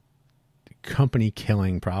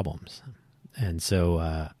company-killing problems. And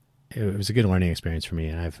so it was a good learning experience for me.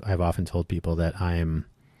 And I've often told people that I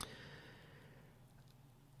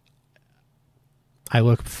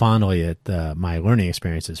look fondly at my learning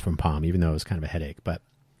experiences from Palm, even though it was kind of a headache. But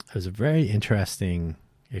it was a very interesting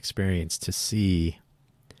experience to see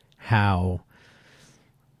how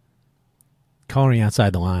coloring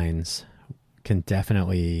outside the lines can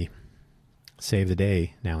definitely save the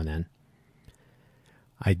day now and then.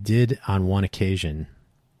 I did on one occasion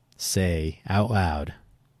say out loud,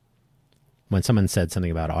 when someone said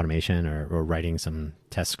something about automation or writing some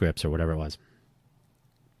test scripts or whatever it was,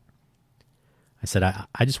 I said,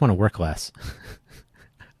 I just want to work less.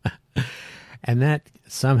 And that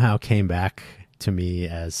somehow came back to me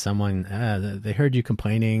as someone, they heard you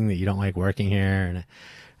complaining that you don't like working here. And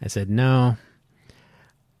I said, no,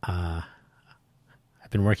 I've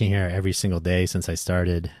been working here every single day since I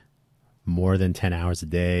started, more than 10 hours a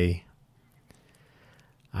day.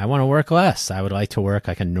 I want to work less. I would like to work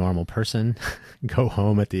like a normal person, go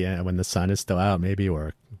home at the end when the sun is still out, maybe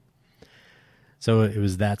work. So it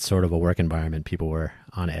was that sort of a work environment. People were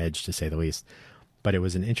on edge, to say the least. But it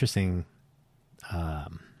was an interesting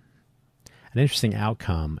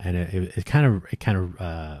outcome, and it kind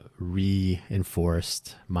of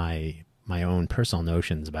reinforced my own personal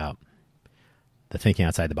notions about the thinking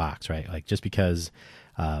outside the box, right? Like just because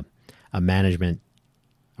a management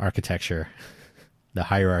architecture, the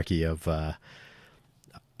hierarchy of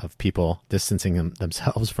people distancing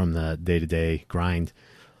themselves from the day-to-day grind,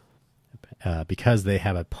 because they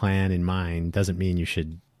have a plan in mind, doesn't mean you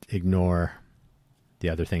should ignore the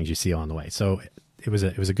other things you see along the way. So it was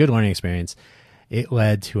a good learning experience. It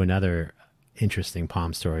led to another interesting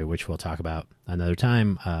Palm story, which we'll talk about another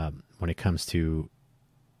time, when it comes to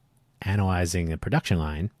analyzing a production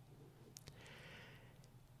line,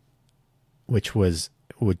 which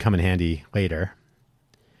would come in handy later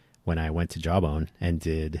when I went to Jawbone and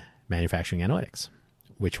did manufacturing analytics,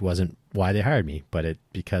 which wasn't why they hired me, but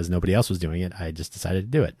because nobody else was doing it, I just decided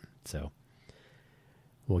to do it. So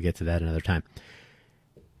we'll get to that another time.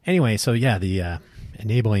 Anyway, so yeah, the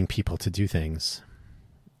enabling people to do things.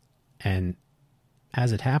 And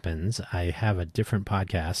as it happens, I have a different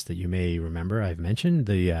podcast that you may remember. I've mentioned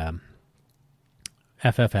the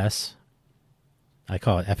FFS. I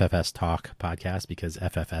call it FFS Talk podcast because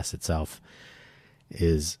FFS itself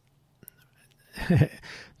is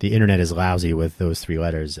the internet is lousy with those 3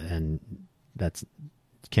 letters, and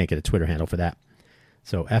can't get a Twitter handle for that.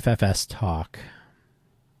 So FFS Talk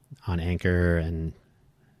on Anchor and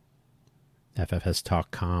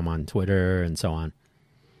FFSTalk.com on Twitter and so on.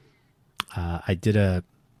 I did an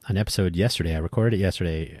episode yesterday. I recorded it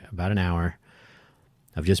yesterday, about an hour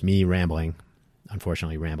of just me rambling,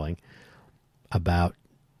 unfortunately rambling, about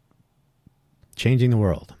changing the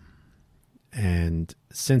world. And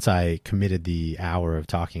since I committed the hour of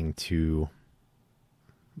talking to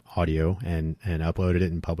audio and uploaded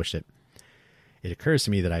it and published it, it occurs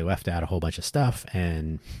to me that I left out a whole bunch of stuff,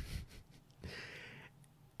 and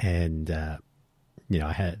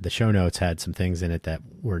I had the show notes had some things in it that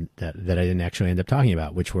I didn't actually end up talking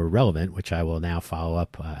about, which were relevant, which I will now follow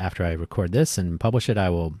up after I record this and publish it. I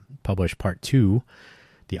will publish part 2,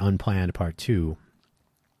 the unplanned part 2.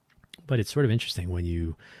 But it's sort of interesting when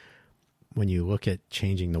you look at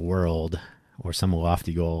changing the world or some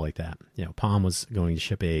lofty goal like that. Palm was going to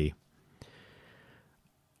ship a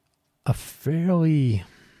fairly,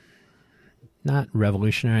 not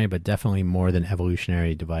revolutionary, but definitely more than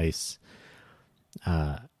evolutionary device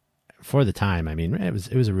for the time, I mean, it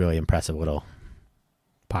was a really impressive little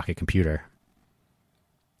pocket computer,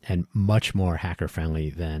 and much more hacker friendly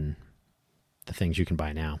than the things you can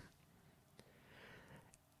buy now.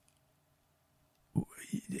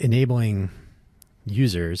 Enabling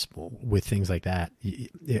users with things like that,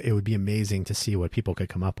 it would be amazing to see what people could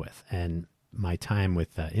come up with. And my time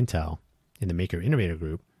with Intel in the Maker Innovator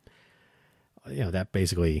Group, that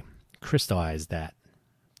basically crystallized that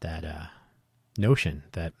notion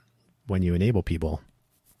that when you enable people,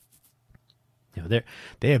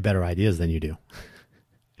 they have better ideas than you do.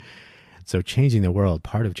 So changing the world,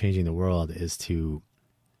 part of changing the world is to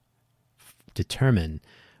determine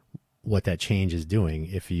what that change is doing.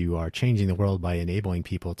 If you are changing the world by enabling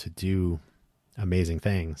people to do amazing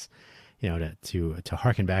things, to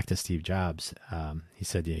harken back to Steve Jobs, he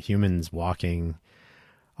said, humans walking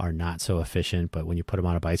are not so efficient, but when you put them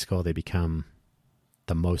on a bicycle, they become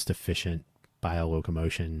the most efficient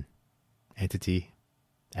biolocomotion entity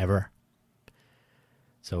ever.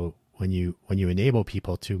 So when you enable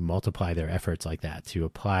people to multiply their efforts like that, to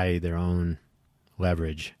apply their own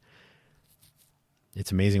leverage,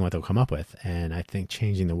 it's amazing what they'll come up with. And I think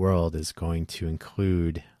changing the world is going to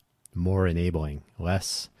include more enabling,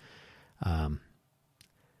 less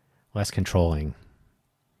controlling,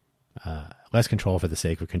 less control for the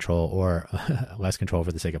sake of control, or less control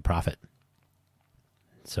for the sake of profit.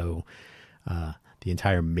 So the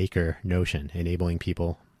entire maker notion, enabling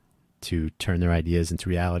people to turn their ideas into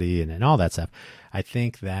reality and all that stuff, I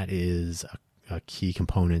think that is a key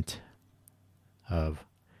component of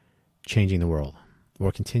changing the world,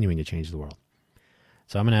 or continuing to change the world.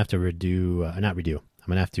 So I'm going to have to I'm going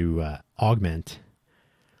to have to augment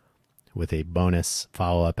with a bonus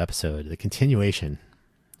follow-up episode, the continuation,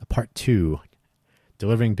 part 2,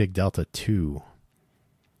 delivering Big Delta 2.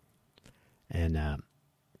 And I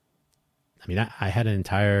had an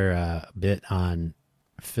entire bit on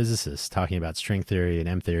physicists talking about string theory and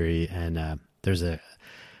M theory, and there's a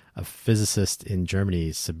physicist in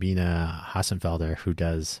Germany, Sabine Hassenfelder, who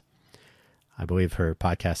does, I believe her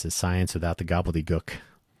podcast is Science Without the Gobbledygook,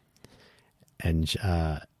 and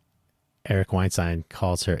Eric Weinstein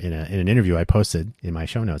calls her in an interview I posted in my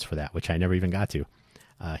show notes for that, which I never even got to.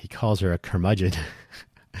 He calls her a curmudgeon,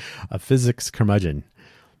 a physics curmudgeon,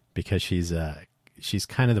 because she's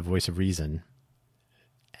kind of the voice of reason,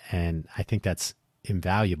 and I think that's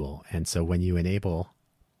invaluable. And so when you enable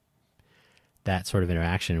that sort of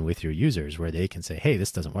interaction with your users, where they can say, hey,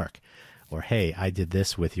 this doesn't work, or hey, I did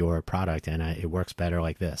this with your product and it works better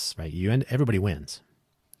like this, right? Everybody wins.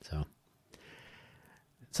 So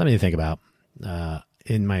something to think about.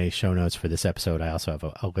 In my show notes for this episode, I also have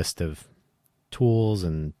a list of tools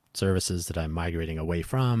and services that I'm migrating away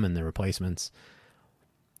from and the replacements.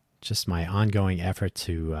 Just my ongoing effort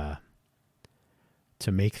to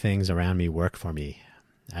make things around me work for me.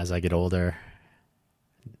 As I get older,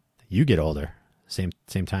 you get older, same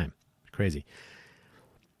time. Crazy.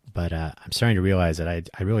 But I'm starting to realize that I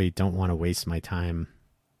really don't want to waste my time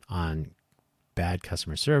on bad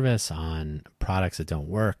customer service, on products that don't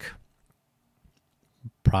work,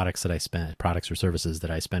 products or services that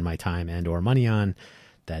I spend my time and or money on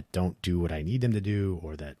that don't do what I need them to do,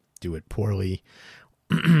 or that do it poorly.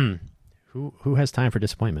 Who has time for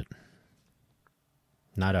disappointment?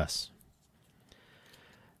 Not us.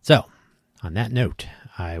 So, on that note,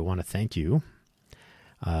 I want to thank you.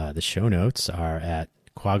 The show notes are at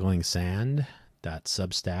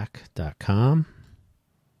quagglingsand.substack.com.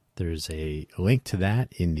 There's a link to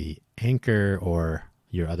that in the Anchor or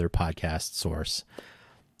your other podcast source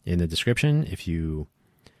in the description.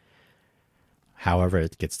 However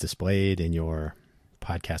it gets displayed in your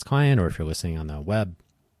podcast client, or if you're listening on the web,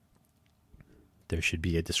 there should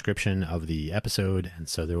be a description of the episode, and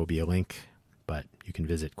so there will be a link, but you can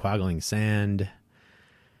visit Quaggling Sand.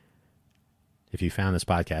 If you found this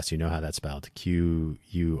podcast, you know how that's spelled.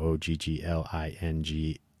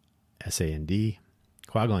 QUOGGLINGSAND.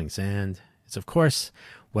 Quaggling Sand. It's, of course,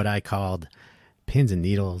 what I called pins and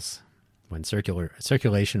needles. When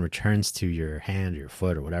circulation returns to your hand, your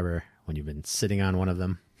foot, or whatever, when you've been sitting on one of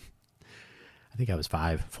them. I think I was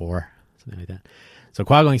 4, something like that. So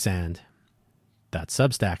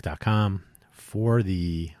quagglingsand.substack.com for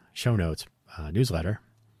the show notes newsletter.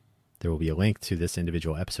 There will be a link to this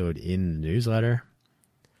individual episode in the newsletter.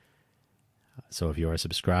 So if you are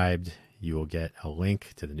subscribed, you will get a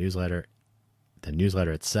link to the newsletter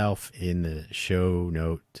itself in the show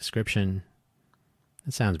note description.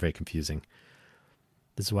 It sounds very confusing.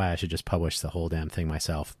 This is why I should just publish the whole damn thing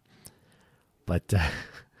myself. But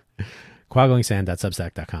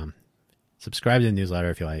quagglingsand.substack.com. Subscribe to the newsletter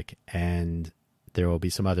if you like, and There will be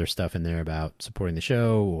some other stuff in there about supporting the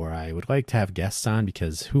show, or I would like to have guests on,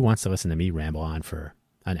 because who wants to listen to me ramble on for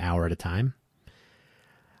an hour at a time?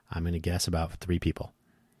 I'm going to guess about 3 people.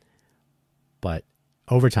 But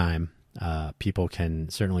over time, people can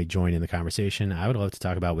certainly join in the conversation. I would love to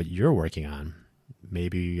talk about what you're working on.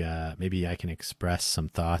 Maybe I can express some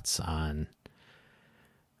thoughts on,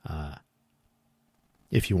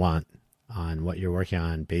 if you want, on what you're working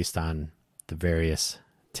on based on the various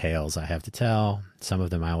tales I have to tell. Some of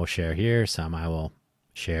them I will share here, some I will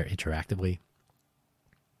share interactively.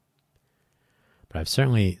 But I've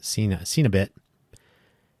certainly seen a bit.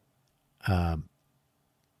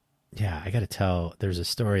 Yeah, I got to tell, there's a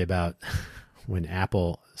story about when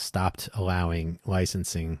Apple stopped allowing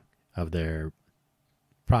licensing of their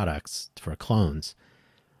products for clones,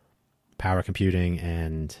 Power Computing,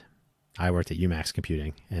 and I worked at UMax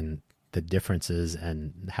Computing, and the differences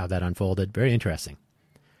and how that unfolded. Very interesting.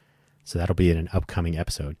 So that'll be in an upcoming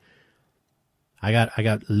episode. I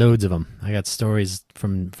got loads of them. I got stories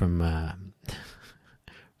from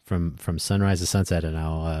sunrise to sunset, and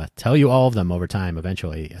I'll tell you all of them over time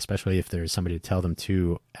eventually, especially if there's somebody to tell them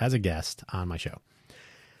to as a guest on my show.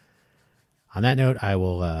 On that note, I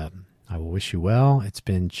will wish you well. It's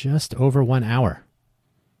been just over 1 hour.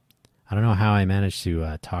 I don't know how I managed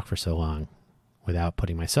to talk for so long without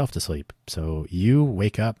putting myself to sleep. So you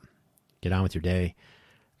wake up, get on with your day.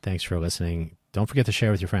 Thanks for listening. Don't forget to share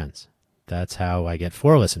with your friends. That's how I get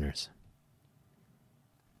 4 listeners.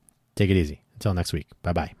 Take it easy. Until next week.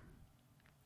 Bye-bye.